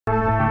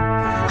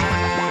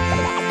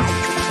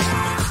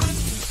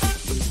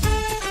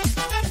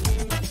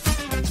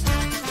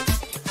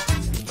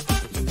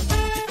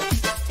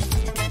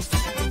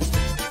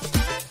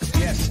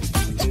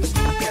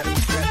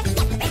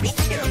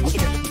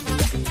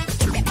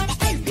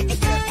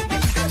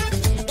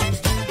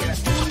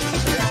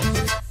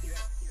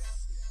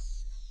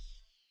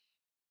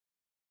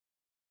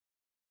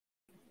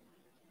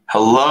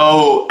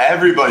Hello,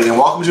 everybody, and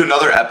welcome to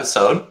another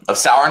episode of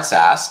Sour and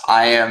Sass.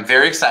 I am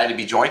very excited to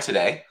be joined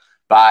today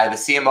by the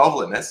CMO of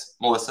Litmus,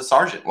 Melissa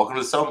Sargent. Welcome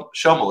to the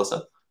show,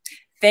 Melissa.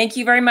 Thank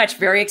you very much.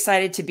 Very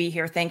excited to be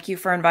here. Thank you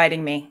for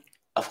inviting me.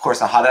 Of course.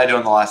 Now, how did I do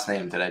on the last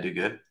name? Did I do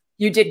good?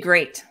 You did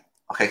great.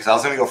 Okay, because I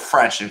was going to go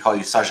French and call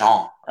you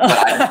Sargent, but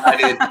I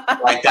did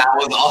like that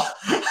was all.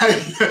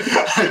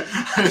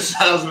 I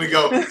decided I was going to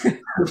go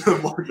the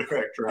more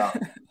direct route.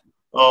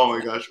 Oh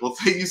my gosh! Well,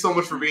 thank you so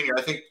much for being here.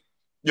 I think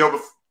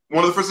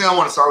one of the first things I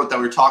want to start with that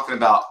we were talking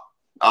about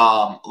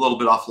a little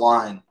bit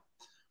offline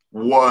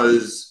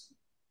was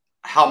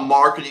how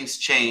marketing's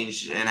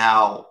changed and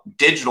how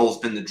digital's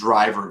been the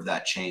driver of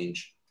that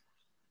change.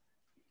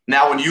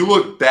 Now, when you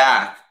look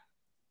back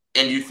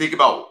and you think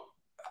about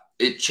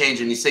it changed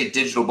and you say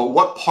digital, but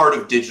what part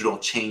of digital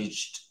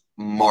changed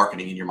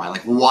marketing in your mind?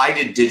 Like, why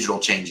did digital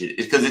change it?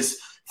 Because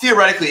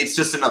it's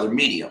just another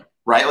medium,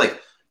 right? Like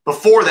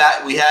before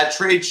that, we had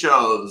trade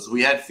shows,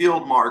 we had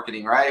field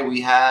marketing, right?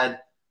 We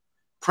had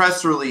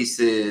press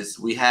releases,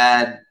 we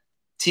had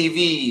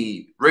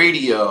TV,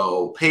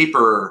 radio,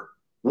 paper.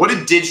 What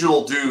did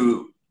digital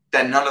do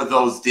that none of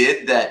those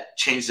did that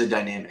changed the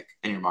dynamic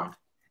in your mind?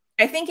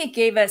 I think it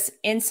gave us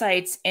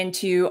insights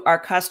into our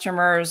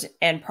customers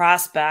and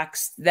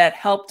prospects that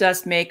helped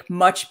us make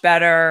much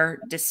better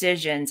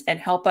decisions and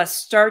help us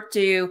start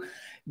to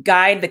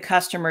guide the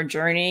customer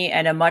journey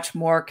in a much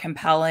more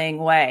compelling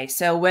way.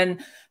 So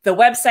when the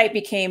website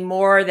became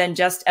more than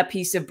just a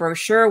piece of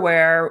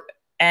brochureware,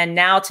 and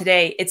now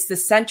today it's the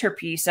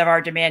centerpiece of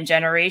our demand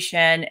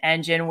generation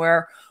engine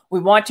where we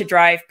want to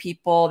drive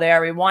people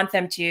there. We want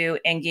them to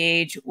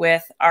engage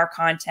with our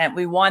content.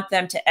 We want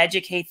them to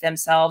educate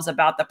themselves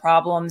about the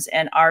problems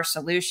and our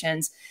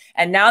solutions.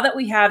 And now that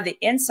we have the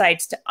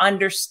insights to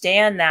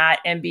understand that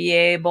and be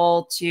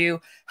able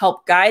to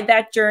help guide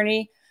that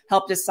journey,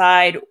 help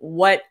decide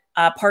what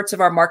parts of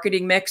our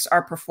marketing mix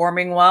are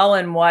performing well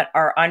and what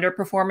are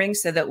underperforming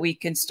so that we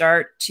can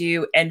start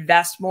to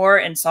invest more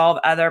and solve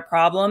other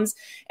problems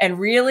and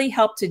really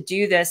help to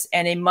do this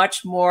in a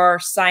much more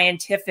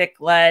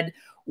scientific-led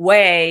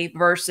way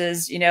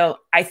versus,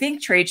 I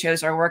think trade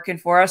shows are working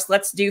for us.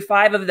 Let's do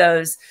 5 of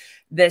those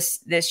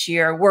this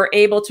year. We're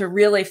able to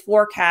really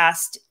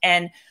forecast.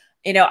 And,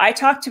 I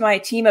talk to my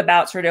team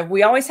about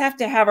we always have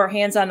to have our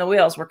hands on the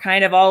wheels. We're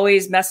kind of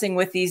always messing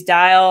with these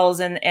dials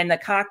and the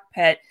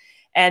cockpit,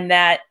 and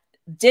that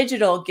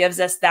digital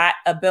gives us that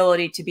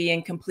ability to be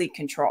in complete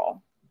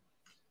control.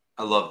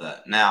 I love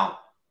that. Now,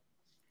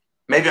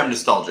 maybe I'm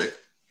nostalgic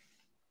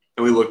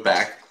and we look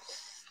back.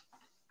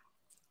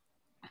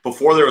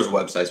 Before there was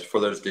websites,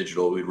 before there was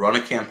digital, we'd run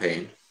a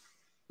campaign,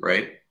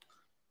 right?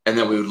 And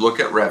then we would look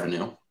at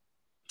revenue,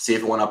 see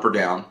if it went up or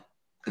down,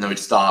 and then we'd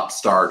stop,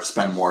 start,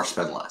 spend more,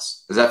 spend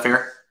less. Is that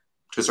fair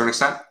to a certain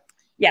extent?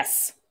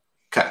 Yes.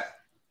 Okay.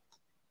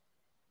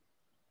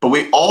 But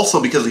we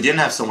also, because we didn't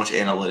have so much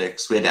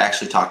analytics, we had to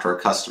actually talk to our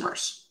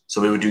customers. So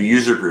we would do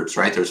user groups,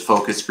 right? There's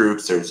focus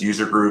groups, there's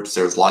user groups,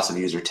 there's lots of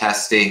user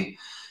testing.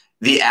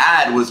 The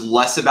ad was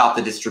less about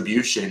the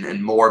distribution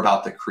and more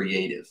about the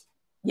creative.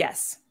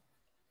 Yes.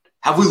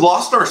 Have we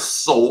lost our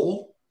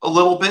soul a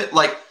little bit?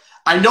 Like,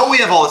 I know we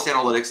have all this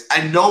analytics.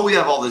 I know we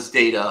have all this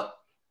data,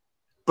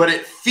 but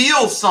it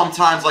feels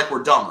sometimes like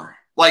we're dumber.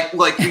 Like,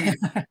 do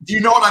you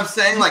know what I'm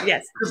saying? Like,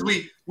 yes. Because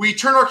we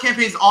turn our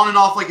campaigns on and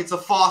off like it's a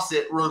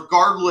faucet,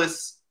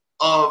 regardless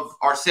of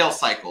our sales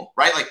cycle,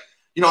 right? Like,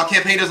 a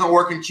campaign doesn't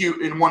work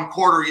in one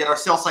quarter, yet our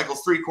sales cycle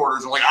is 3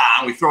 quarters, and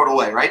and we throw it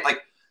away, right?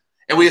 Like,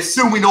 and we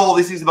assume we know all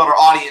these things about our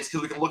audience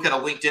because we can look at a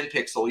LinkedIn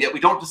pixel, yet we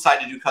don't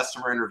decide to do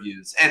customer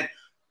interviews. And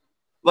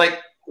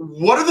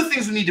what are the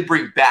things we need to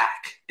bring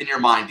back in your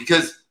mind?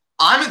 Because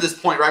I'm at this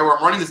point, right, where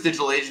I'm running this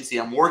digital agency.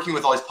 I'm working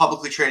with all these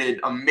publicly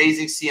traded,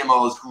 amazing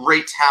CMOs,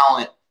 great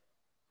talent.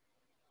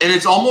 And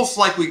it's almost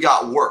like we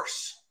got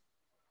worse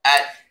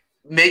at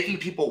making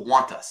people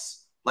want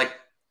us. Like,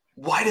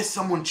 why does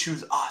someone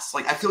choose us?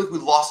 Like, I feel like we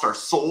lost our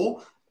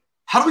soul.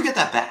 How do we get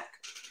that back?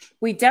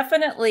 We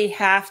definitely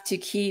have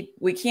to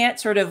we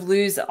can't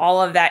lose all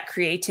of that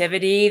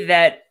creativity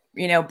that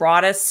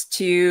brought us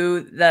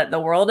to the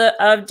world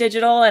of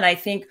digital. And I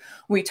think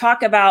when we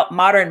talk about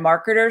modern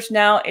marketers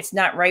now, it's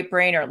not right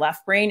brain or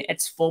left brain,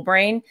 it's full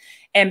brain.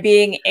 And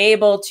being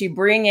able to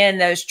bring in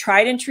those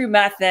tried and true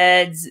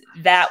methods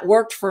that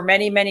worked for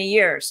many, many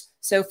years.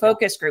 So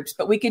focus groups,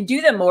 but we can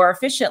do them more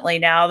efficiently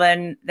now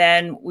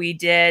than we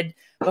did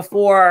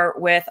before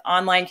with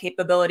online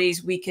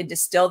capabilities. We can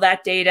distill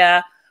that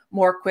data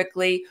more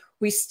quickly.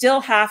 We still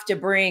have to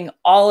bring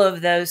all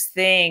of those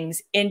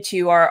things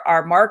into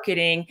our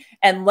marketing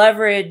and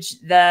leverage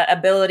the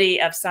ability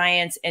of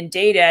science and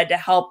data to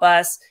help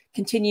us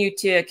continue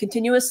to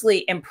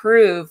continuously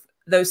improve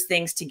those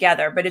things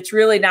together. But it's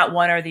really not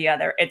one or the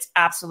other. It's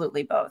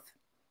absolutely both.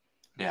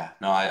 Yeah,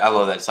 no, I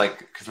love that. It's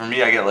like, for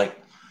me,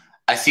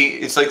 I see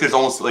it's like there's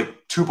almost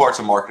like 2 parts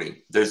of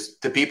marketing. There's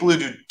the people who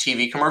do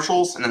TV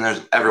commercials, and then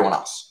there's everyone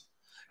else.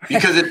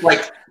 Because it's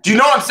like, do you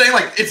know what I'm saying?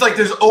 Like, it's like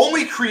there's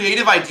only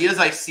creative ideas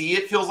I see,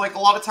 it feels like a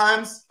lot of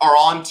times, are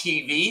on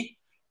TV,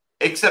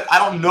 except I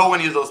don't know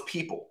any of those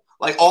people.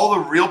 like all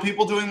the real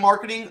people doing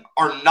marketing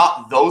are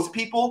not those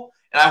people.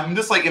 And I'm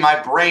just like in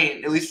my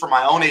brain, at least for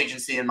my own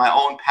agency and my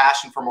own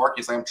passion for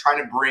marketing, like I'm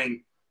trying to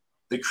bring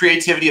the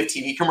creativity of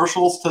TV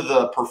commercials to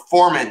the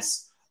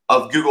performance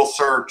of Google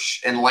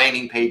search and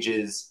landing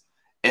pages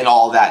and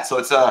all that. So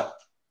it's a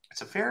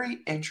very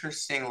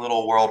interesting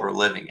little world we're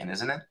living in,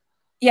 isn't it?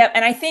 Yeah.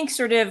 And I think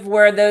sort of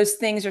where those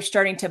things are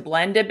starting to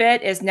blend a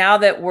bit is now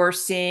that we're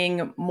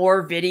seeing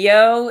more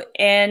video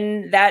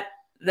in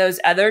those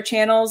other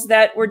channels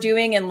that we're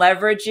doing and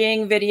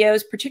leveraging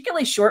videos,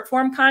 particularly short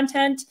form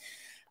content.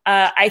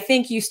 I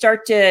think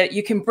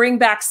you can bring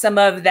back some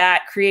of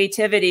that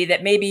creativity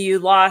that maybe you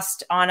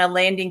lost on a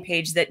landing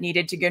page that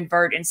needed to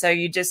convert. And so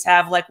you just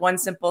have like one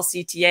simple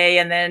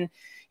CTA and then,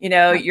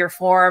 your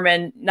form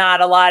and not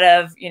a lot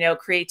of,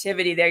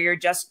 creativity there. You're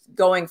just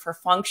going for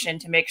function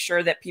to make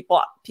sure that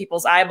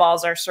people's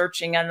eyeballs are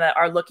searching and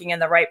are looking in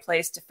the right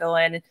place to fill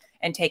in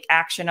and take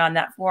action on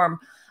that form.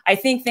 I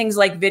think things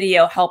like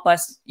video help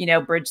us,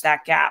 bridge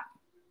that gap.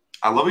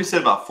 I love what you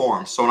said about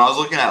forms. So when I was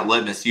looking at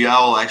Litmus, you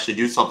all actually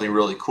do something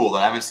really cool that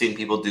I haven't seen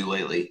people do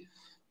lately.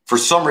 For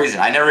some reason,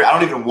 I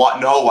don't even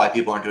know why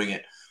people aren't doing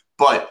it.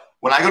 But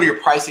when I go to your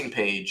pricing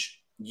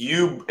page,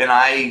 you and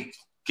I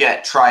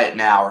get try it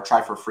now or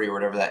try for free or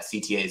whatever that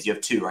CTA is. You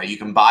have two, right? You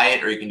can buy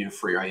it or you can do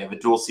free, right? You have a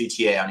dual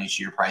CTA on each of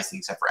your pricing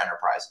except for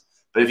enterprise.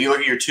 But if you look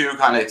at your two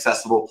kind of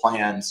accessible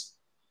plans,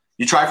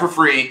 you try for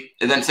free,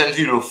 it then sends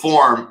you to a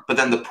form, but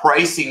then the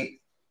pricing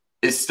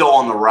is still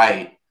on the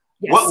right.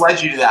 Yes. What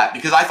led you to that?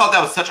 Because I thought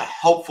that was such a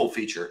helpful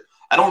feature.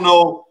 I don't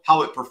know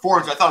how it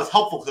performs, but I thought it was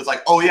helpful because it's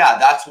like, oh yeah,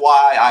 that's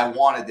why I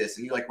wanted this.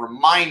 And you like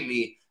remind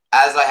me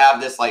as I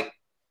have this, like,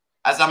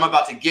 as I'm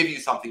about to give you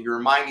something, you're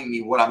reminding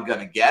me what I'm going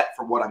to get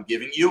for what I'm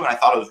giving you. And I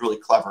thought it was really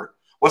clever.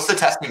 What's the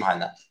testing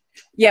behind that?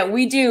 Yeah,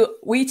 we do.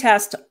 We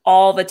test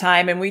all the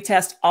time and we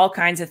test all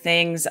kinds of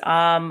things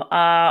on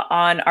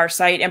our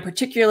site and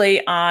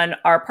particularly on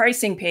our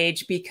pricing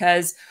page,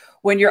 because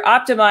when you're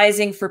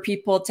optimizing for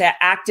people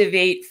to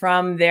activate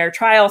from their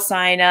trial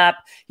sign up,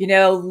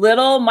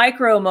 little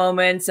micro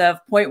moments of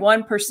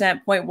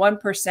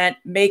 0.1%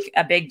 make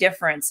a big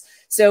difference.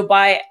 So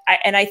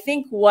I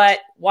think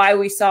why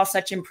we saw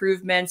such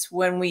improvements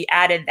when we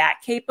added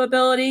that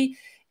capability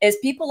is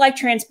people like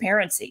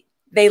transparency.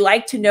 They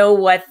like to know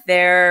what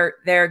they're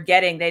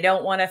getting. They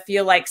don't want to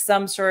feel like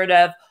some sort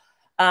of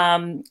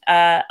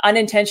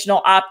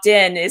unintentional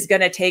opt-in is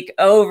going to take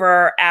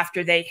over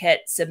after they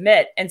hit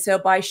submit. And so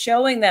by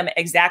showing them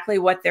exactly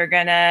what they're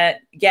going to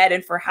get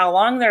and for how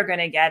long they're going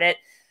to get it,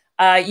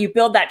 you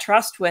build that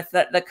trust with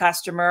the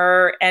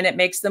customer and it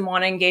makes them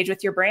want to engage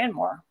with your brand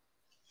more.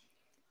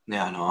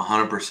 Yeah, no,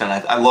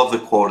 100%. I love the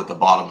quote at the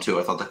bottom too.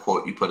 I thought the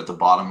quote you put at the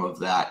bottom of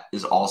that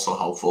is also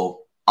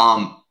helpful.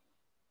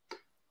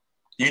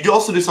 You do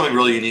also do something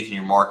really unique in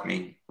your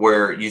marketing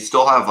where you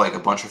still have like a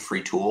bunch of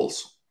free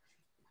tools.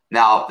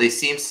 Now, they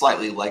seem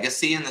slightly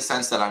legacy in the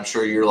sense that I'm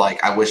sure you're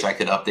like, I wish I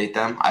could update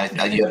them.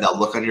 You have that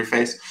look on your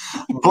face.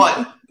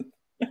 But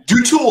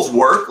do tools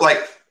work?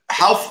 Like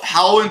how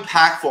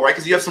impactful, right?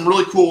 Because you have some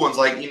really cool ones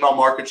like email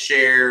market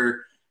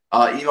share,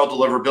 email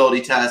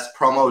deliverability tests,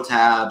 promo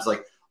tabs,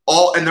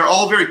 and they're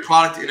all very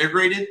product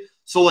integrated.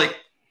 So like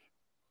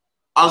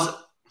I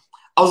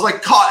was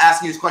like caught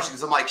asking these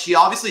questions. I'm like, she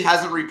obviously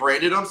hasn't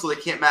rebranded them, so they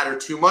can't matter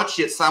too much.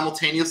 Yet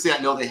simultaneously, I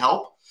know they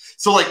help.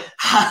 So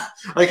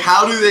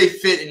how do they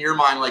fit in your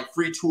mind, like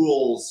free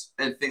tools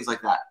and things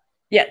like that?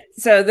 Yeah.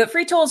 So the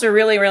free tools are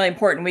really, really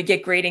important. We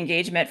get great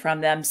engagement from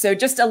them. So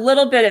just a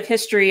little bit of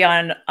history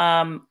on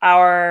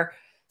our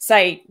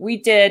site. We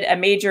did a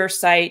major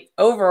site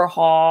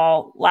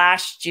overhaul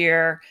last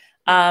year.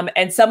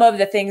 And some of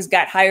the things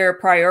got higher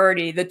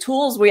priority. The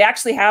tools, we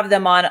actually have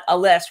them on a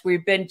list.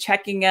 We've been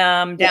checking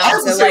them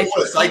down.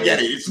 List. I get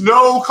it. It's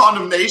no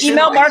condemnation.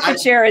 Email market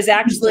share is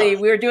actually,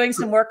 we're doing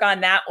some work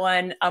on that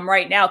one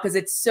right now because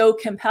it's so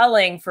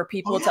compelling for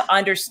people to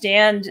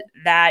understand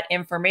that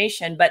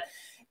information. But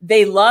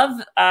they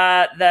love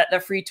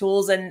the free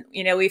tools, and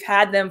we've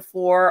had them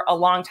for a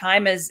long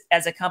time as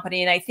a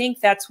company. And I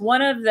think that's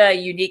one of the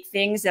unique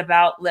things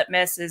about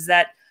Litmus is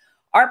that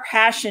our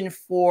passion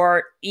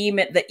for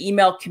the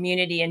email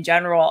community in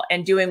general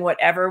and doing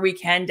whatever we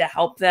can to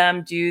help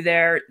them do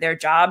their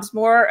jobs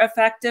more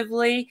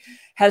effectively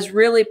has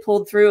really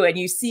pulled through. And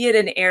you see it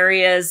in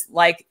areas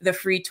like the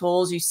free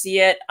tools. You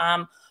see it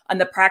on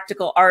the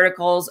practical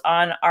articles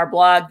on our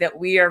blog that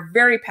we are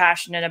very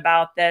passionate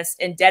about this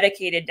and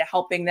dedicated to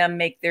helping them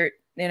make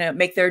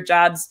their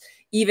jobs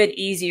even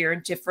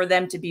easier for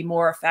them to be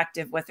more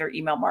effective with their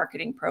email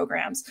marketing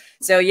programs.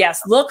 So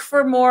yes, look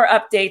for more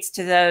updates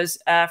to those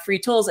free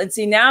tools. And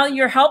see, now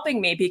you're helping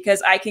me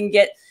because I can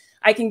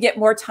get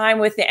more time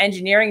with the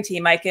engineering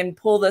team. I can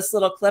pull this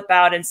little clip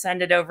out and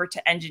send it over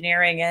to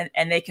engineering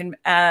and they can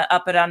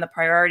up it on the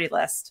priority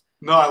list.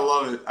 No, I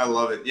love it. I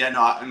love it. Yeah,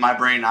 no, in my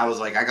brain, I was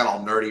like, I got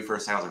all nerdy for a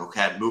second. I was like,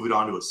 okay, I'd move it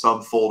onto a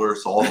subfolder.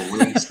 So all the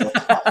links,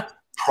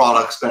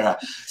 products, better.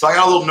 So I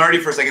got a little nerdy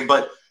for a second,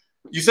 but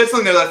you said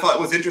something that I thought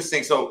was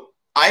interesting. So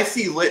I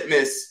see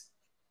Litmus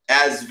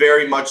as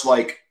very much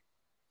like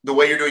the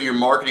way you're doing your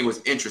marketing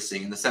was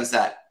interesting in the sense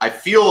that I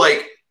feel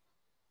like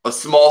a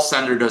small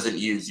sender doesn't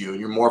use you and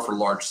you're more for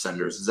large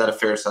senders. Is that a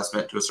fair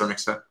assessment to a certain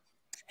extent?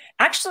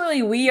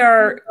 Actually, we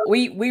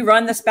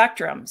run the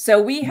spectrum. So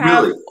we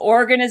have Really?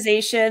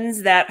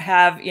 organizations that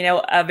have,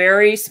 a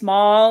very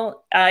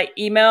small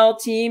email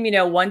team,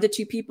 1 to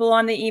 2 people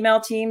on the email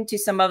team, to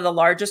some of the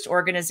largest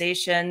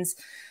organizations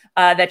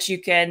that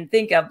you can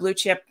think of, blue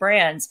chip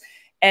brands.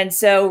 And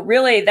so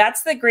really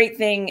that's the great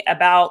thing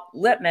about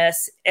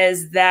Litmus,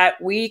 is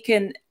that we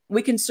can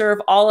serve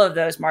all of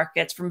those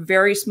markets, from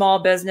very small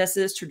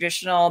businesses,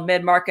 traditional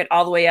mid-market,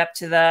 all the way up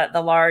to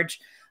the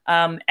large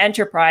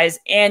enterprise.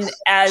 And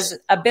as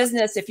a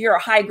business, if you're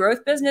a high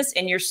growth business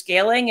and you're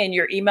scaling and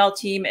your email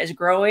team is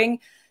growing,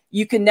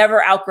 you can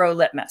never outgrow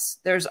Litmus.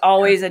 There's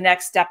always a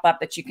next step up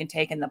that you can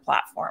take in the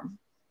platform.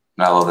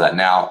 I love that.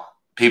 Now,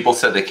 people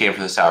said they came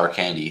for the sour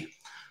candy,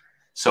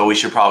 so we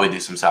should probably do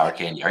some sour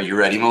candy. Are you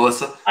ready,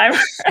 Melissa? I'm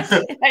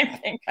ready. I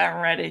think I'm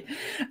ready.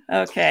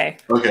 Okay.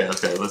 Okay.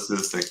 Let's do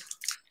this thing.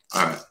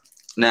 All right.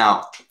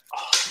 Now,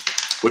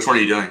 which one are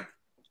you doing?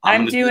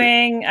 I'm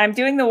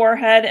doing the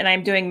Warhead, and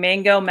I'm doing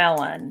Mango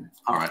Melon.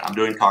 All right. I'm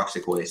doing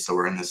Toxic Waste, so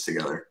we're in this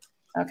together.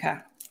 Okay. All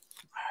right.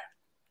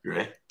 You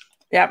ready?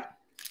 Yep.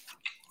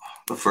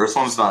 The first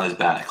one's not as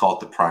bad. I call it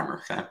the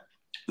primer. Okay.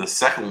 The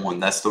second one,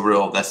 that's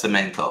the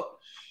main coat.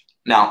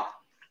 Now,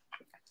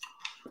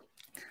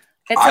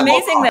 it's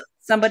amazing that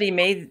somebody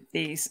made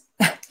these.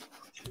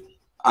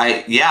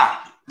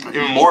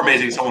 Even more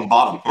amazing someone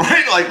bought them,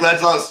 right? Like,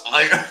 that's us.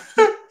 Like,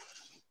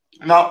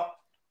 now,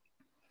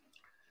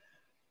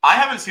 I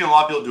haven't seen a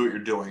lot of people do what you're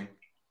doing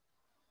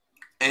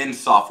in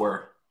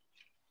software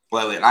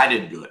lately, and I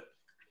didn't do it.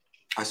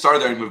 I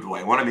started there and moved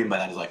away. What I mean by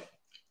that is like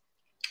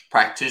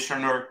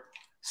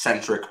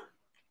practitioner-centric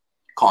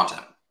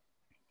content.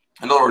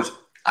 In other words,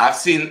 I've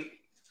seen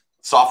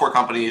software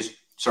companies,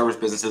 service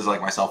businesses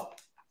like myself,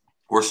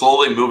 we're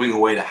slowly moving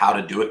away to how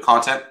to do it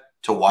content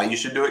to why you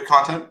should do it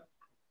content.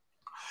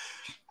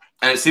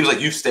 And it seems like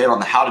you've stayed on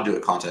the how to do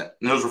it content.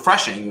 And it was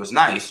refreshing. It was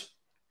nice.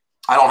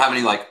 I don't have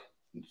any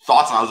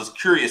thoughts on it. I was just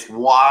curious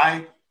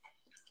why.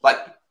 Like,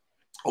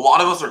 a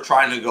lot of us are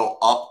trying to go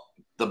up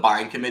the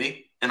buying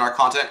committee in our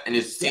content. And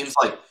it seems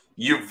like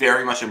you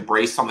very much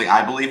embrace something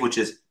I believe, which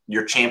is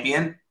your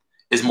champion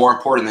is more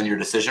important than your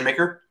decision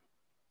maker.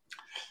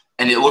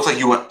 And it looks like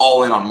you went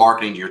all in on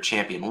marketing to your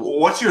champion.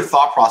 What's your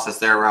thought process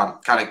there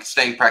around kind of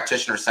staying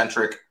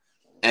practitioner-centric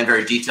and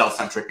very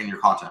detail-centric in your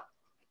content?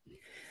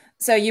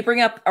 So you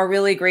bring up a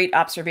really great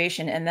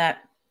observation, in that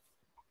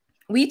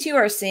we too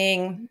are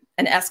seeing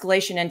an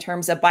escalation in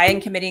terms of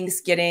buying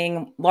committees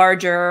getting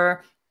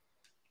larger,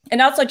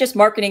 and also just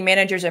marketing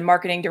managers and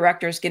marketing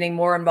directors getting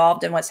more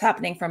involved in what's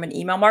happening from an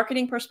email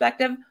marketing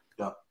perspective.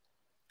 Yeah.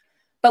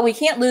 But we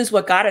can't lose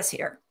what got us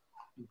here.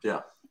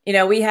 Yeah.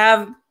 We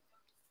have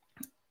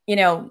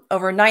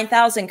over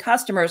 9,000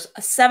 customers,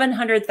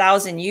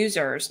 700,000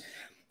 users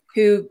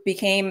who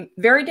became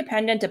very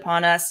dependent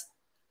upon us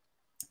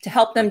to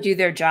help them do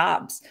their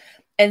jobs.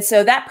 And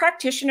so that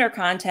practitioner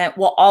content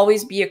will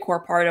always be a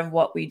core part of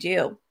what we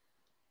do.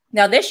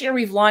 Now, this year,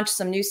 we've launched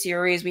some new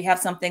series. We have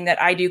something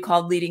that I do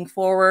called Leading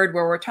Forward,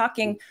 where we're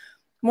talking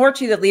more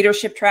to the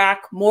leadership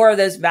track, more of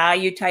those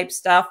value type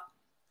stuff.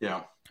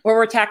 Yeah. Where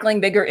we're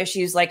tackling bigger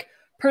issues like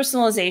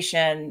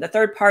personalization, the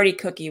third-party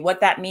cookie,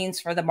 what that means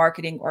for the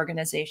marketing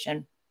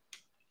organization.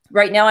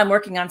 Right now, I'm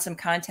working on some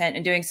content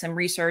and doing some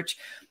research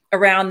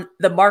around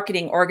the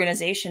marketing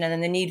organization and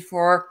then the need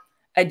for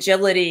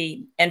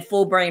agility and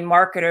full brain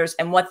marketers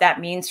and what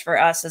that means for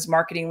us as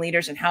marketing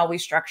leaders and how we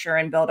structure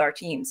and build our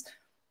teams.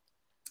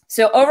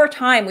 So over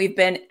time, we've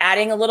been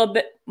adding a little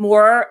bit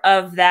more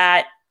of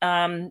that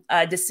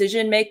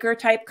decision maker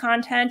type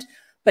content,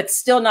 but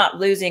still not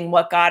losing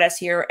what got us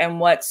here and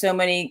what so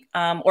many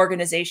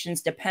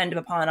organizations depend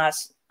upon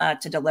us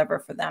to deliver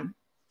for them.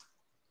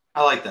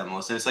 I like that,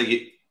 Melissa. It's like,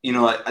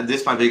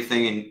 this is my big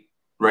thing. And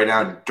right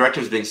now,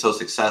 Directives being so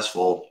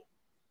successful,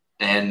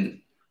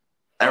 and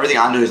everything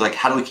I'm doing is like,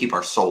 how do we keep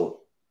our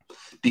soul?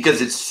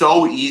 Because it's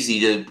so easy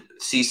to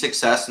see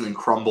success and then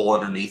crumble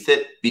underneath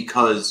it,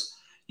 because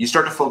you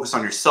start to focus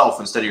on yourself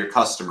instead of your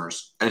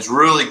customers. And it's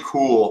really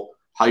cool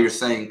how you're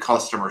saying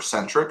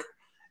customer-centric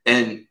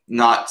and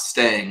not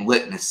staying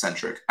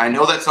Litmus-centric. I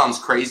know that sounds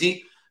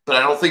crazy, but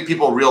I don't think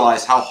people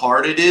realize how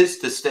hard it is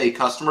to stay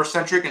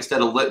customer-centric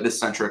instead of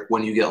Litmus-centric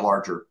when you get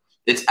larger.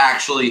 It's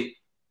actually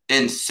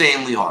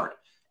insanely hard.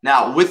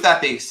 Now, with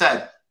that being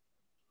said,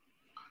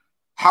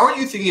 how are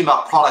you thinking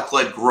about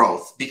product-led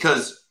growth?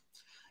 Because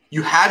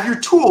you have your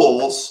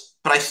tools,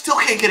 but I still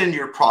can't get into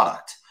your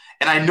product.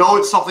 And I know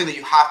it's something that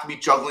you have to be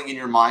juggling in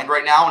your mind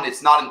right now, and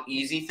it's not an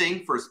easy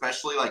thing for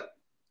especially like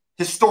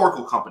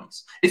historical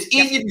companies. It's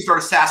easy if you start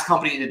a SaaS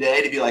company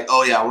today to be like,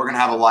 oh yeah, we're going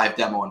to have a live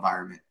demo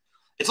environment.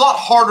 It's a lot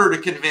harder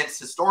to convince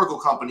historical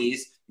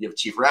companies. You have a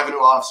chief revenue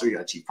officer, you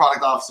got a chief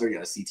product officer, you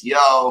got a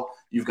CTO,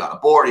 you've got a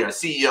board, you got a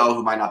CEO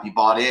who might not be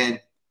bought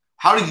in.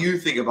 How do you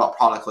think about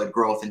product-led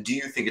growth, and do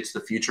you think it's the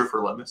future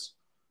for Litmus?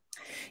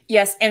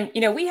 Yes, and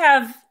we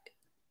have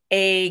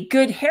a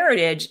good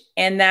heritage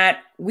in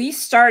that we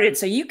started.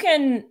 So you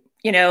can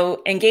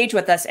engage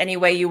with us any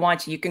way you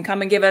want to. You can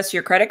come and give us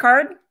your credit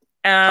card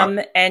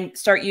and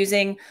start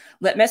using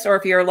Litmos. Or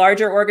if you're a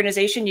larger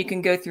organization, you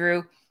can go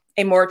through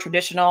a more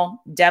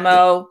traditional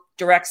demo,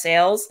 direct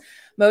sales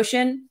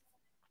motion.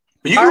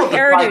 But you can look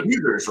at 5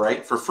 users,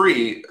 right? For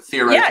free,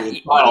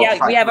 theoretically.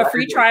 Yeah, we have a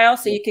free trial,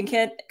 so you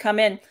can come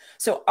in.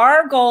 So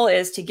our goal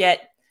is to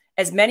get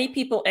as many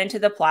people into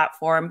the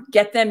platform,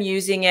 get them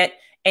using it,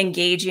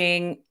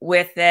 engaging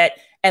with it,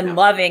 and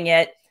loving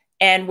it.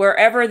 And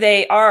wherever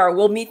they are,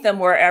 we'll meet them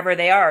wherever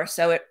they are.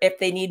 So if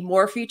they need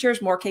more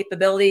features, more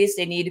capabilities,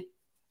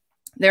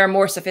 they're a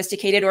more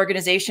sophisticated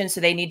organization,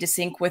 so they need to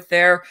sync with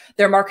their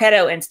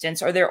Marketo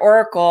instance or their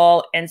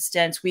Oracle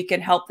instance, we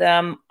can help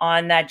them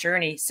on that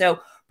journey. So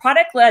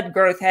product-led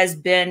growth has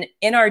been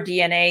in our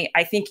DNA,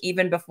 I think,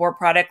 even before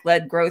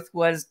product-led growth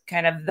was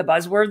kind of the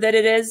buzzword that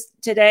it is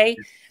today,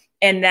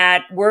 and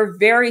that we're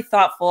very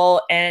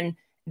thoughtful. And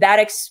that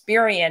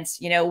experience,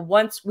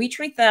 once we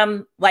treat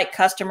them like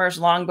customers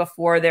long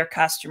before they're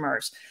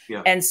customers.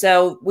 Yeah. And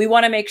so we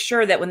want to make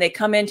sure that when they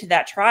come into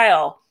that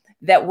trial,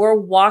 that we're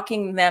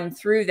walking them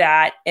through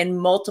that in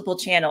multiple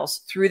channels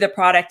through the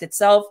product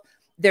itself.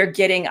 They're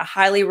getting a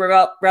highly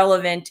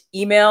relevant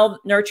email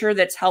nurture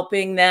that's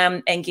helping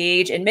them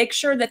engage and make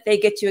sure that they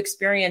get to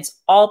experience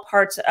all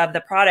parts of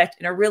the product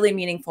in a really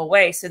meaningful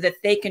way so that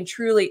they can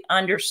truly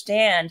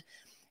understand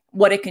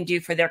what it can do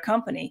for their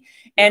company.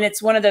 And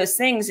it's one of those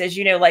things, as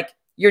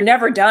you're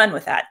never done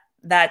with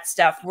that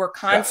stuff. We're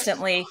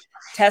constantly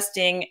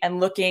testing and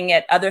looking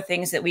at other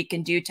things that we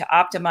can do to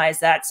optimize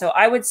that. So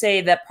I would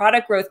say that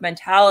product growth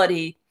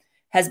mentality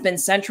has been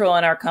central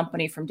in our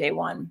company from day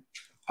one.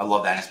 I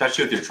love that,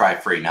 especially with your try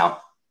free. Now,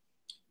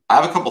 I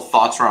have a couple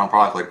thoughts around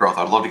product-led growth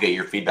I'd love to get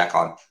your feedback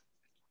on,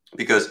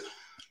 because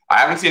I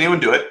haven't seen anyone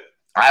do it.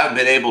 I haven't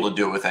been able to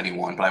do it with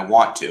anyone, but I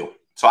want to.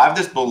 So I have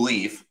this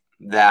belief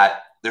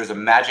that there's a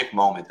magic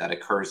moment that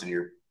occurs in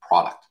your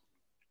product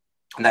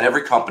and that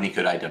every company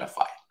could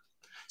identify.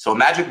 So a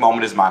magic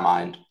moment is my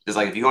mind is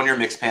like if you go on your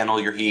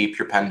Mixpanel, your Heap,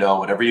 your Pendo,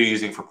 whatever you're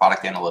using for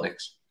product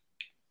analytics,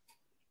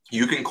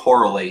 you can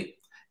correlate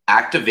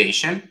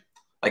activation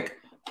like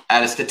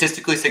at a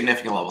statistically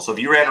significant level. So if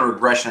you ran a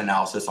regression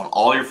analysis on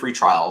all your free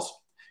trials,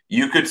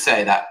 you could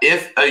say that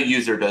if a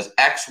user does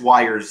X,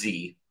 Y, or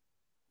Z,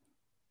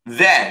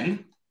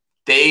 then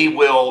they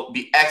will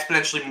be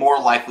exponentially more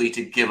likely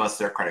to give us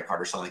their credit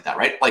card or something like that,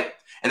 right?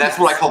 And that's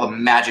what I call the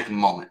magic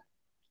moment.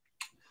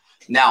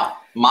 Now,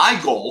 my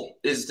goal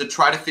is to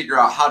try to figure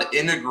out how to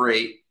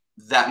integrate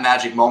that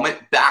magic moment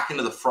back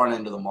into the front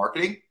end of the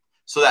marketing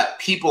so that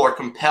people are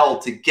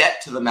compelled to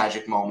get to the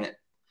magic moment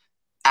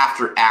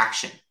after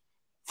action.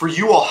 For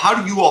you all,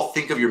 how do you all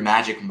think of your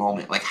magic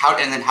moment?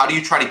 How do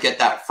you try to get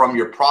that from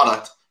your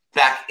product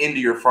back into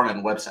your front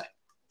end website?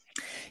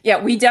 Yeah,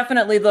 we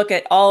definitely look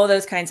at all of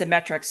those kinds of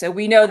metrics. So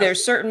we know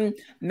there's certain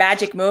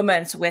magic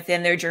moments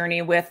within their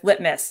journey with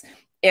Litmos.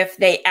 If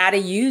they add a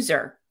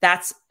user,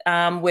 that's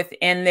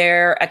within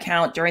their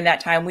account during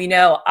that time, we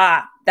know,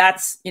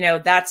 that's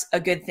a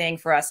good thing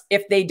for us.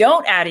 If they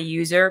don't add a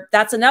user,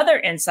 that's another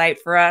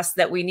insight for us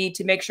that we need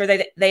to make sure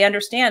that they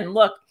understand.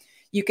 Look,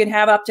 you can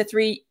have up to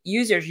 3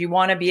 users. You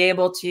want to be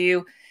able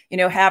to,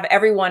 have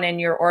everyone in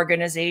your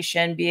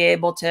organization be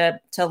able to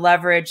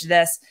leverage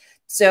this.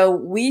 So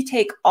we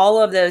take all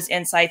of those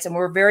insights and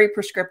we're very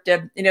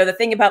prescriptive. The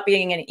thing about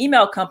being an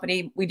email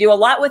company, we do a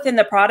lot within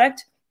the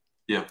product.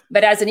 Yeah.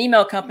 But as an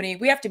email company,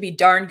 we have to be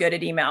darn good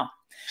at email.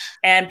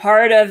 And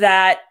part of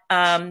that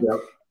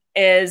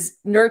is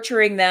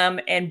nurturing them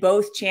in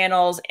both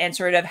channels and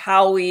sort of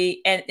how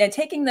and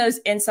taking those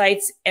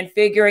insights and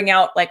figuring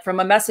out, from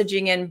a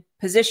messaging and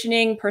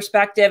positioning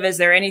perspective, is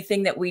there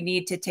anything that we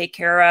need to take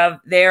care of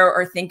there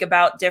or think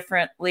about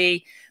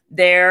differently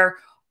there?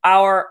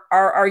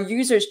 Are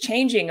users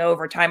changing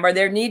over time? Are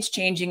their needs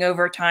changing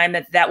over time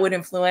that would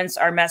influence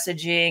our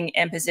messaging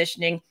and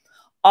positioning?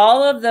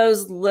 All of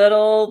those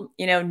little,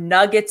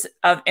 nuggets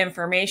of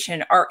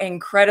information are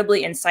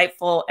incredibly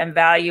insightful and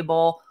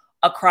valuable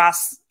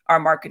across our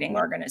marketing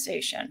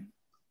organization.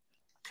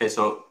 Okay,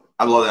 so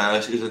I love that.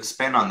 Let's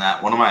expand on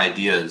that. One of my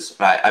ideas,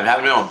 I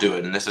haven't been able to do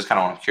it, and this is kind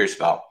of what I'm curious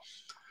about,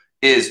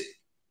 is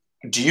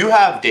do you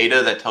have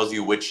data that tells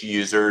you which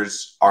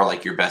users are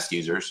your best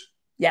users?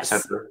 Yes.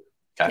 Okay.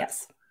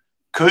 Yes.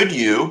 Could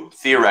you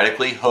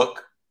theoretically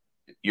hook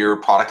your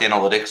product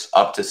analytics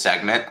up to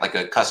Segment, like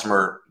a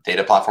customer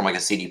data platform, like a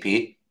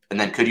CDP? And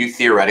then could you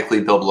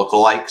theoretically build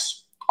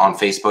lookalikes on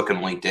Facebook and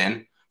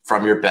LinkedIn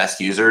from your best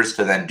users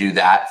to then do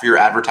that for your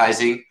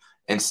advertising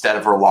instead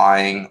of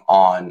relying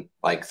on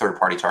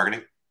third-party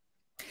targeting?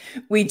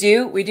 We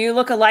do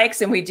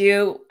lookalikes, and we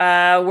do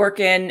work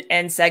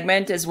in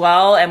Segment as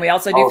well. And we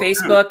also do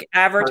Facebook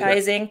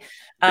advertising.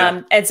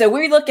 Okay. And so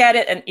we look at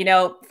it and,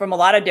 from a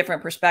lot of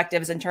different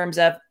perspectives in terms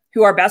of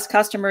who our best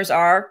customers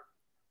are.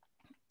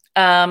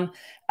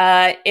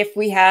 If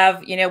we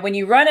have, when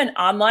you run an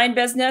online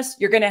business,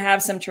 you're going to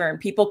have some churn.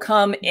 People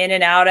come in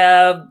and out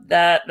of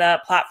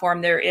the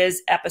platform. There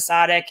is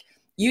episodic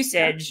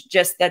usage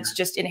that's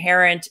just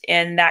inherent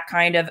in that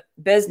kind of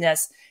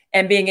business.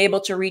 and being able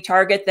to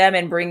retarget them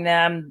and bring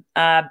them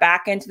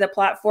back into the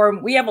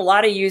platform. We have a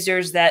lot of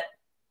users that,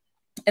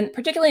 and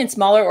particularly in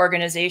smaller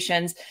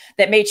organizations,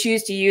 that may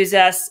choose to use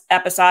us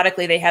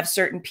episodically. They have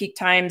certain peak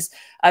times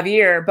of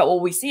year, but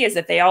what we see is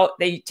that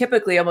they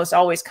typically almost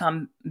always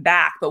come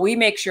back. But we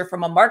make sure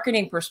from a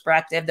marketing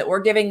perspective that we're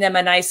giving them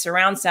a nice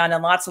surround sound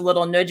and lots of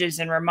little nudges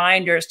and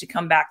reminders to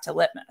come back to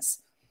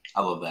Litmus.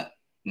 I love that.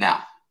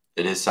 Now,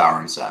 it is Sour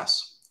and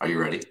Sass. Are you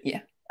ready?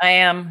 Yeah, I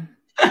am.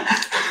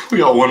 We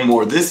got one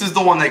more. This is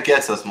the one that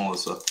gets us,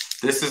 Melissa.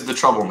 This is the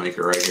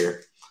troublemaker right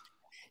here.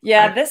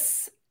 Yeah, right.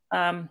 This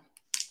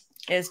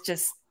is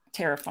just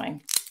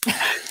terrifying.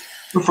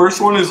 The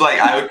first one is like,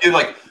 I would give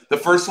like, the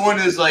first one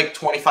is like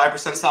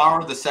 25%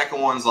 sour. The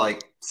second one's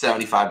like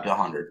 75 to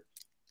 100.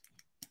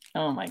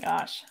 Oh my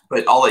gosh.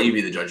 But I'll let you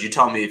be the judge. You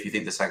tell me if you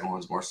think the second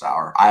one's more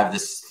sour. I have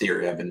this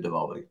theory I've been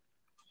developing.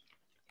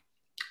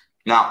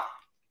 Now.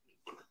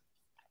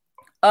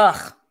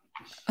 Ugh.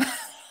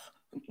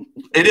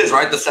 It is,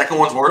 right? The second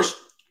one's worse?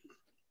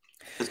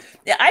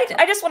 Yeah,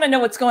 I just want to know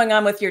what's going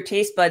on with your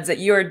taste buds, that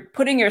you're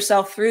putting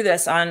yourself through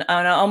this on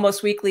an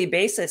almost weekly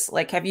basis.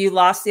 Like, have you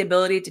lost the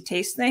ability to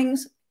taste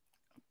things?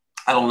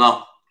 I don't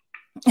know.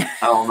 I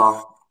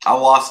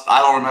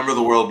don't remember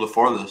the world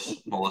before this,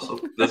 Melissa.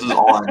 This is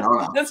all I know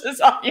now. This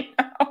is all you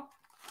know.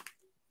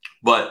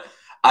 But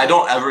I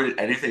don't ever eat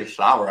anything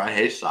sour. I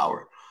hate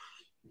sour.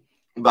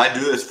 But I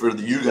do this for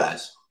you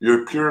guys.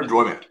 Your pure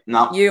enjoyment.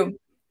 Now,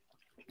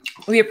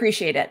 we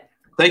appreciate it.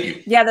 Thank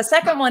you. Yeah, the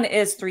second one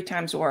is 3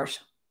 times worse.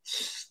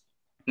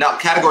 Now,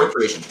 category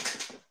creation.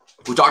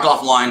 We talked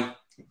offline.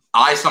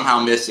 I somehow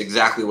missed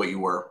exactly what you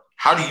were.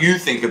 How do you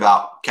think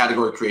about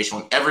category creation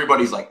when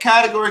everybody's like,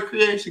 category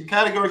creation?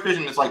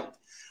 It's like,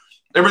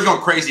 everybody's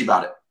going crazy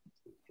about it.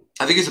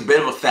 I think it's a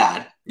bit of a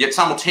fad. Yet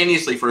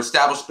simultaneously, for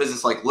established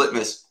business like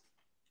Litmus,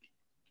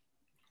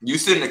 you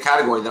sit in a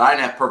category that I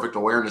didn't have perfect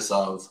awareness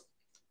of.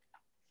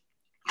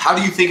 How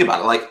do you think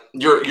about it? Like,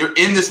 you're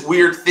in this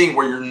weird thing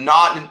where you're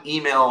not an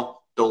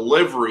email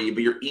delivery,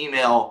 but you're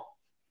email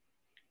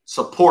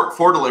support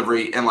for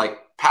delivery and like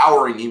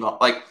powering email.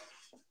 Like,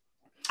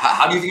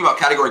 how do you think about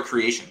category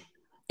creation?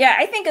 Yeah,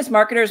 I think as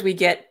marketers, we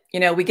get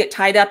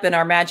tied up in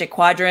our magic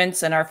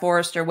quadrants and our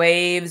Forrester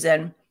waves,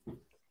 and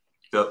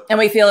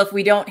we feel if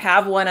we don't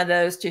have one of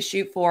those to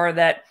shoot for,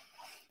 that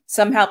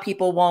somehow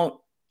people won't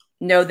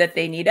know that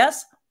they need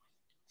us.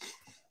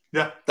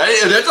 Yeah,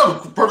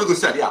 that's perfectly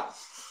said. Yeah.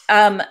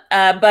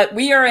 But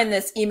we are in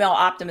this email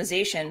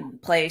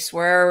optimization place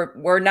where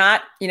we're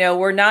not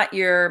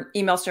your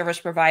email service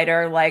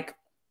provider like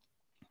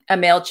a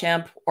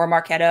MailChimp or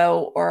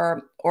Marketo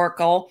or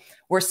Oracle.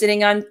 We're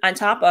sitting on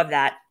top of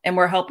that, and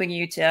we're helping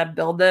you to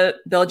build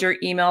your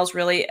emails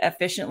really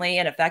efficiently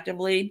and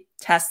effectively,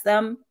 test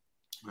them,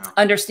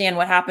 understand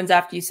what happens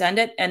after you send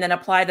it, and then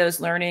apply those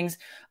learnings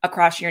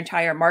across your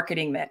entire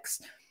marketing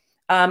mix.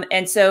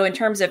 And so in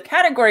terms of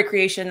category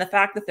creation, the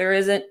fact that there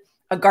isn't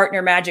a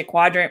Gartner Magic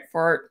Quadrant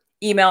for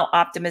email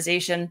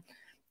optimization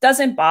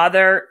doesn't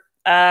bother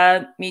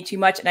me too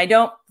much. And I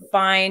don't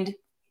find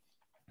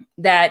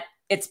that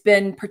it's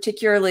been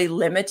particularly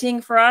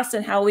limiting for us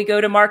in how we go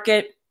to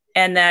market,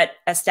 and that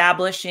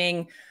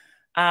establishing,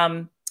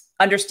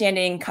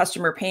 understanding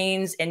customer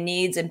pains and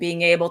needs and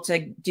being able to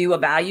do a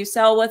value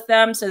sell with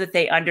them so that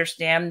they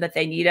understand that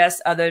they need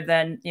us, other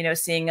than,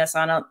 seeing us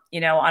on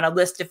a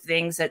list of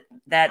things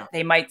that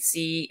they might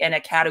see in a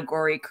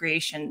category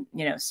creation,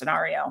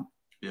 scenario.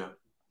 Yeah.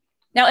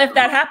 Now, if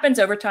that happens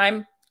over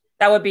time,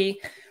 that would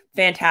be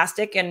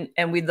fantastic. And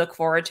we look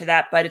forward to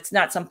that, but it's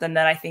not something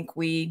that I think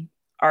we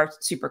are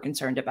super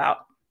concerned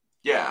about.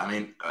 Yeah. I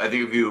mean, I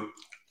think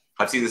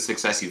I've seen the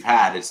success you've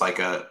had. It's like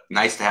a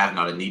nice to have,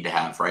 not a need to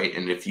have, right?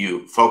 And if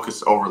you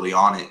focus overly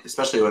on it,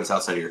 especially when it's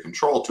outside of your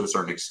control to a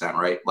certain extent,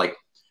 right? Like,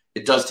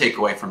 it does take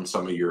away from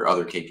some of your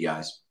other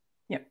KPIs.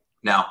 Yeah.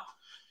 Now,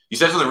 you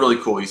said something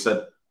really cool. You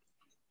said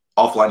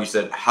offline, you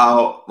said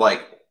how,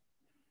 like,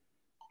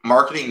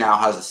 marketing now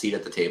has a seat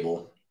at the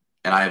table,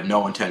 and I have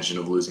no intention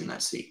of losing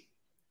that seat.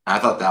 And I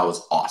thought that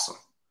was awesome,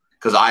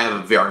 because I have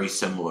a very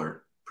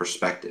similar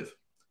perspective.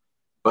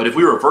 But if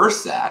we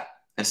reverse that,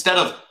 instead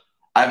of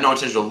I have no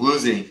intention of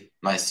losing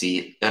my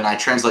seat, and I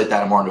translate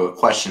that more into a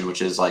question,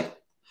 which is like,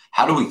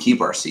 how do we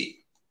keep our seat?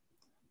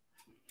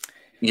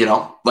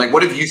 Like,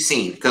 what have you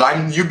seen?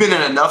 Because you've been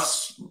in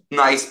enough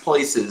nice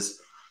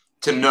places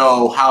to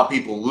know how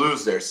people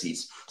lose their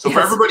seats. So for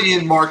everybody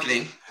in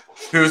marketing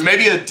who's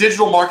maybe a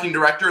digital marketing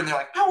director and they're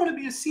like, I want to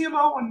be a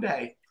CMO one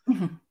day.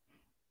 Mm-hmm.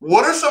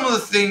 What are some of the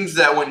things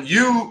that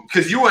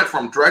because you went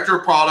from director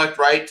of product,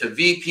 right, to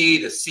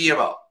VP to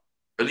CMO,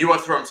 and you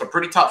went from some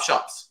pretty top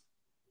shops.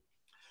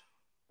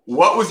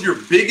 What was your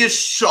biggest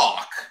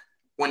shock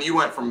when you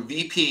went from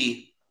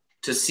VP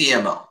to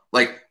CMO?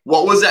 Like,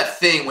 what was that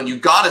thing when you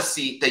got a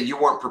seat that you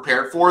weren't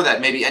prepared for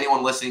that maybe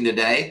anyone listening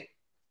today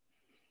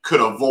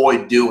could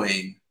avoid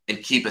doing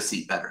and keep a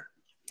seat better?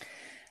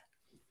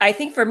 I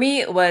think for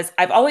me,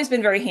 I've always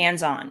been very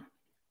hands-on.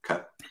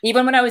 Okay.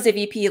 Even when I was a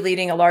VP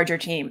leading a larger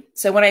team.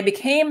 So when I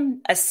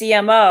became a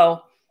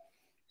CMO,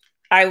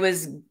 I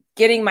was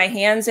getting my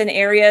hands in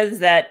areas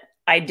that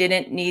I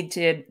didn't need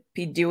to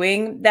be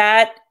doing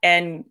that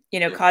and,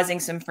 causing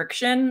some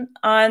friction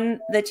on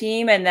the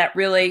team. And that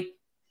really,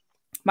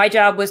 my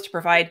job was to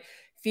provide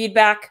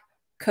feedback,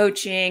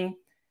 coaching,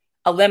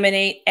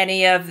 eliminate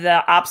any of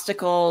the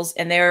obstacles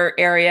in their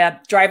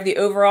area, drive the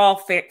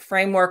overall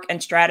framework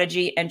and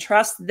strategy, and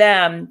trust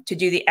them to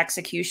do the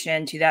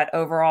execution to that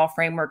overall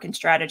framework and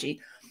strategy.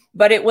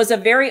 But it was a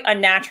very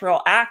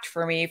unnatural act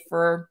for me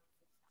for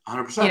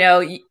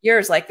 100%.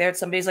 Years. Like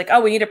somebody's like,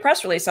 oh, we need a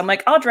press release. I'm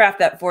like, I'll draft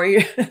that for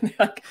you.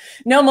 Like,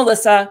 no,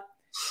 Melissa,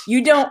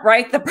 you don't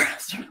write the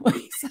press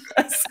release.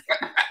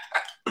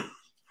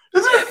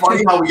 Isn't it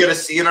funny how we get a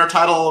C in our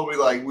title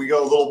and we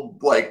go a little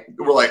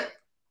we're like,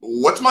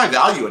 what's my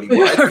value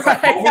anymore?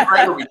 Right?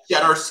 Where we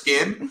shed our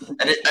skin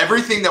and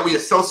everything that we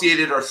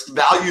associated our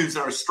values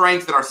and our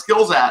strengths and our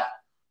skills at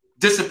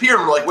disappear.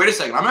 And we're like, wait a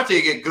second, I'm going to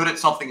have to get good at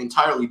something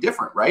entirely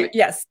different, right?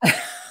 Yes.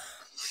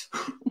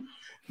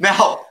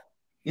 Now,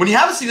 when you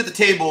have a seat at the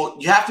table,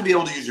 you have to be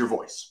able to use your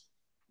voice.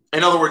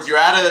 In other words, you're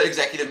at an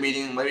executive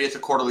meeting, maybe it's a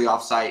quarterly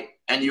offsite,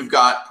 and you've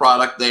got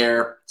product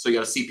there. So you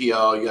got a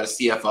CPO, you got a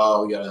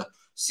CFO, you got a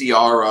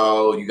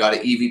CRO, you got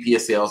an EVP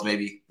of sales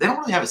maybe. They don't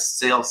really have a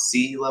sales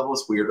C level.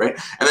 It's weird, right?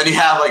 And then you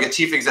have like a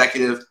chief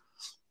executive,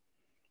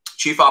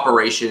 chief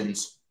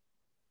operations.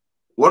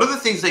 What are the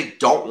things they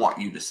don't want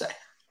you to say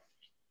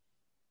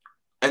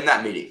in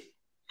that meeting?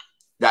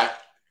 Because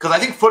I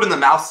think foot in the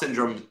mouth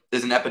syndrome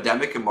is an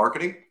epidemic in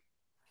marketing.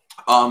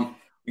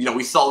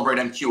 We celebrate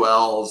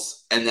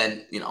MQLs and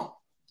then,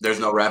 there's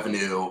no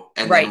revenue.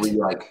 And then we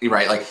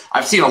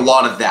I've seen a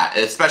lot of that,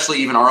 especially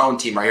even our own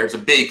team right here. It's a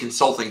big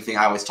consulting thing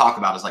I always talk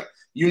about is like,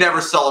 you never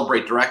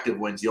celebrate directive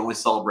wins. You only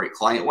celebrate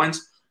client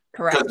wins.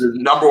 Correct. Because the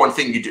number one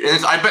thing you do,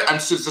 and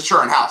it's a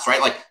sure in house, right?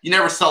 Like you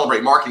never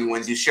celebrate marketing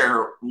wins. You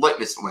share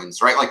litmus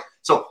wins, right? Like,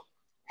 so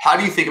how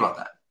do you think about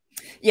that?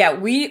 Yeah,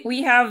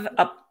 we have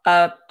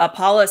a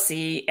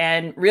policy,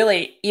 and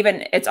really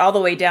even it's all the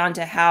way down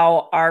to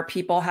how our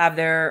teams have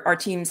their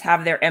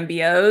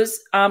MBOs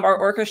are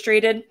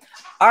orchestrated.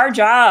 Our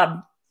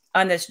job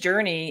on this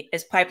journey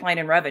is pipeline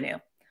and revenue.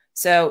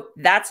 So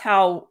that's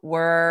how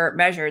we're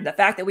measured. The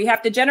fact that we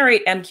have to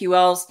generate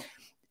MQLs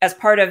as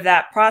part of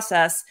that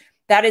process,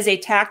 that is a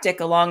tactic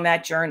along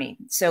that journey.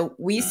 So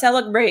we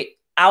celebrate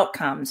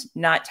outcomes,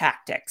 not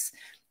tactics.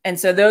 And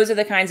so those are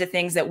the kinds of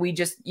things that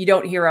you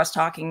don't hear us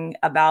talking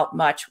about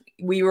much.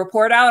 We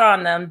report out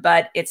on them,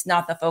 but it's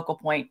not the focal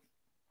point.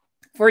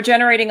 If we're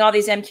generating all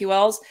these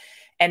MQLs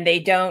and they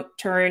don't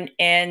turn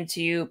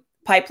into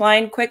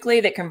pipeline quickly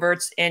that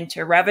converts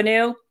into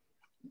revenue,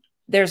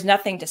 there's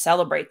nothing to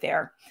celebrate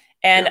there.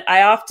 And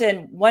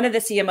one of the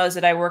CMOs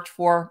that I worked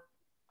for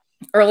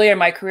earlier in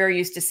my career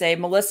used to say,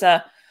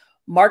 Melissa,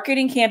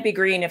 marketing can't be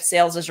green if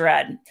sales is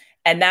red.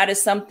 And that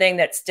is something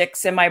that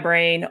sticks in my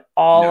brain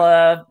all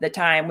of the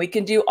time. We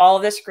can do all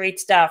of this great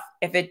stuff.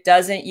 If it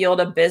doesn't yield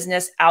a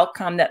business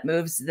outcome that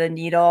moves the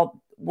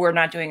needle, we're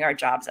not doing our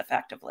jobs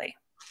effectively.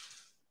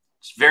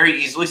 It's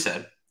very easily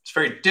said. It's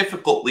very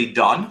difficultly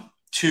done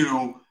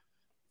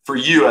for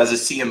you as a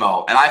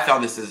CMO. And I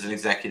found this as an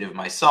executive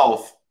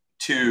myself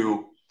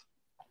to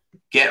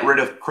get rid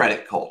of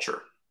credit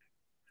culture.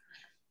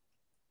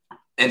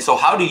 And so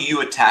how do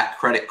you attack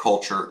credit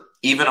culture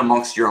even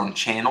amongst your own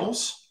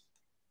channels?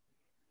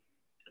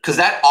 Because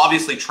that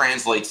obviously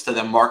translates to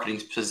the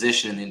marketing's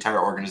position in the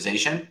entire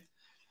organization.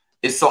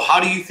 So how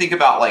do you think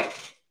about like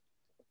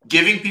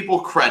giving people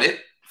credit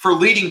for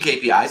leading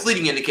KPIs,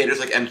 leading indicators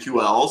like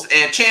MQLs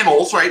and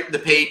channels, right? The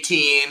paid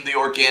team, the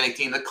organic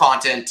team, the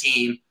content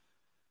team.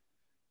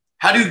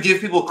 How do you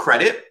give people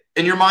credit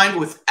in your mind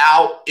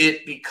without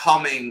it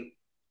becoming,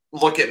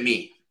 look at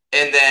me?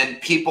 And then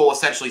people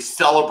essentially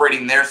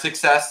celebrating their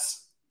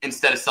success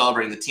instead of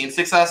celebrating the team's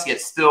success, yet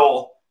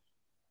still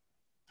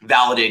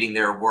validating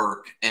their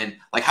work. And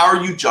like, how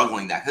are you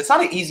juggling that? 'Cause it's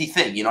not an easy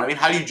thing. You know what I mean?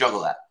 How do you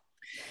juggle that?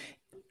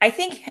 I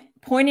think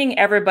pointing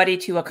everybody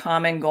to a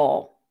common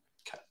goal.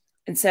 Okay.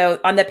 And so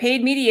on the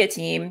paid media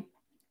team,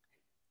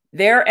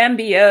 their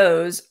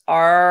MBOs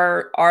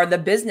are the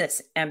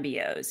business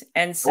MBOs.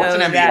 And so what's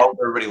an MBO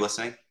for everybody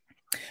listening?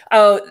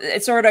 Oh,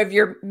 it's sort of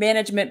your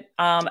management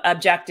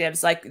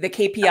objectives, like the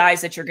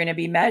KPIs that you're going to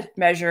be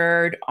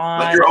measured on.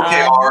 Like your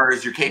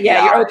OKRs, your KPIs.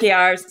 Yeah, your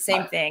OKRs,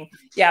 same thing.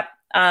 Yep.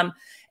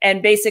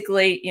 And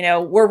basically,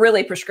 we're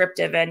really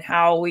prescriptive in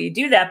how we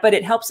do that, but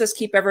it helps us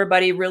keep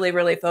everybody really,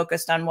 really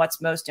focused on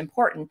what's most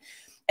important.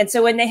 And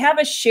so when they have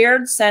a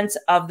shared sense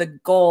of the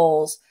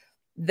goals,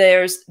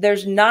 there's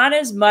not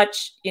as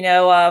much,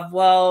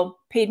 of,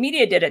 paid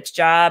media did its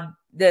job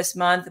this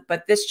month,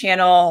 but this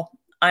channel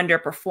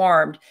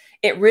underperformed.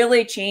 It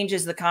really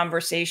changes the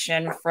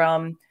conversation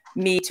from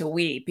me to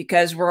we,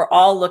 because we're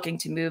all looking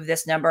to move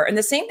this number. And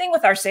the same thing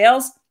with our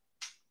sales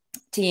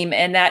team,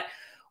 and that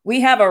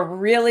we have a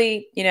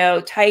really,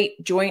 tight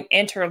joint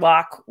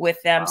interlock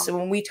with them. Wow. So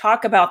when we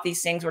talk about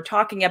these things, we're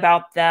talking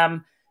about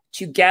them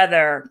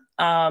together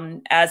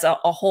as a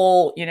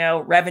whole,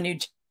 revenue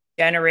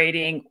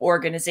generating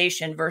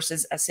organization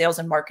versus a sales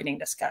and marketing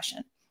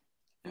discussion.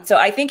 So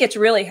I think it's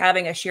really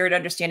having a shared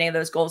understanding of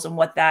those goals and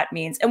what that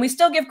means. And we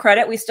still give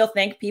credit. We still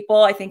thank people.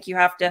 I think you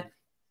have to,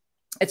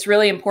 it's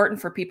really important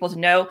for people to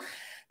know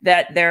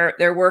that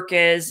their work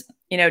is,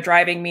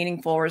 driving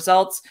meaningful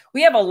results.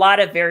 We have a lot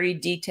of very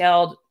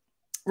detailed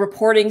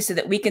reporting so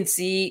that we can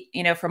see,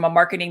 from a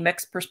marketing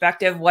mix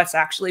perspective, what's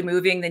actually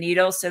moving the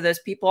needle. So those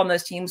people on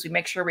those teams, we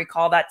make sure we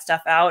call that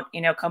stuff out,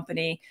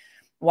 company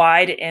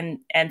wide and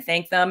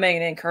thank them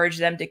and encourage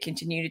them to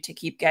continue to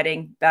keep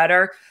getting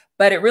better.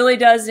 But it really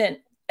doesn't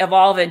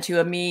evolve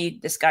into a me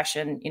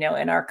discussion,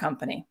 in our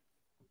company.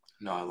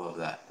 No, I love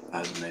that.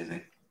 That's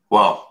amazing.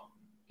 Well,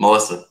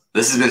 Melissa,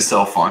 this has been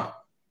so fun.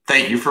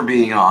 Thank you for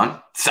being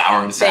on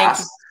Sour and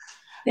Sass.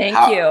 Thank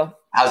you.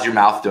 How's your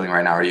mouth doing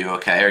right now? Are you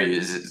okay? Are you?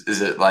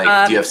 Is it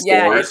like? Do you have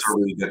sores? Or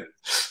are you good?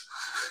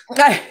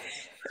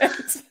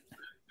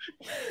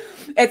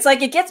 It's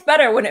like it gets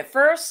better when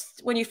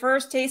you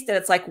first taste it.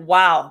 It's like,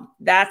 wow,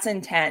 that's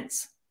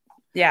intense.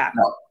 Yeah.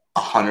 No,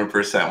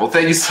 100%. Well,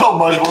 thank you so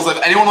much, Melissa.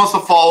 If anyone wants to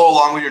follow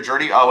along with your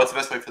journey, what's the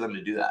best way for them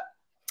to do that?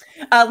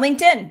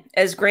 LinkedIn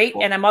is great,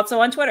 and I'm also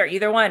on Twitter.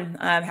 Either one,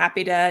 I'm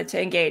happy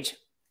to engage.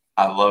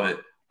 I love it.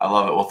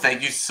 Well,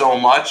 thank you so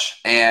much,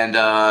 and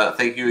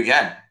thank you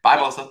again. Bye,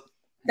 Melissa.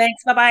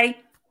 Thanks.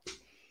 Bye-bye.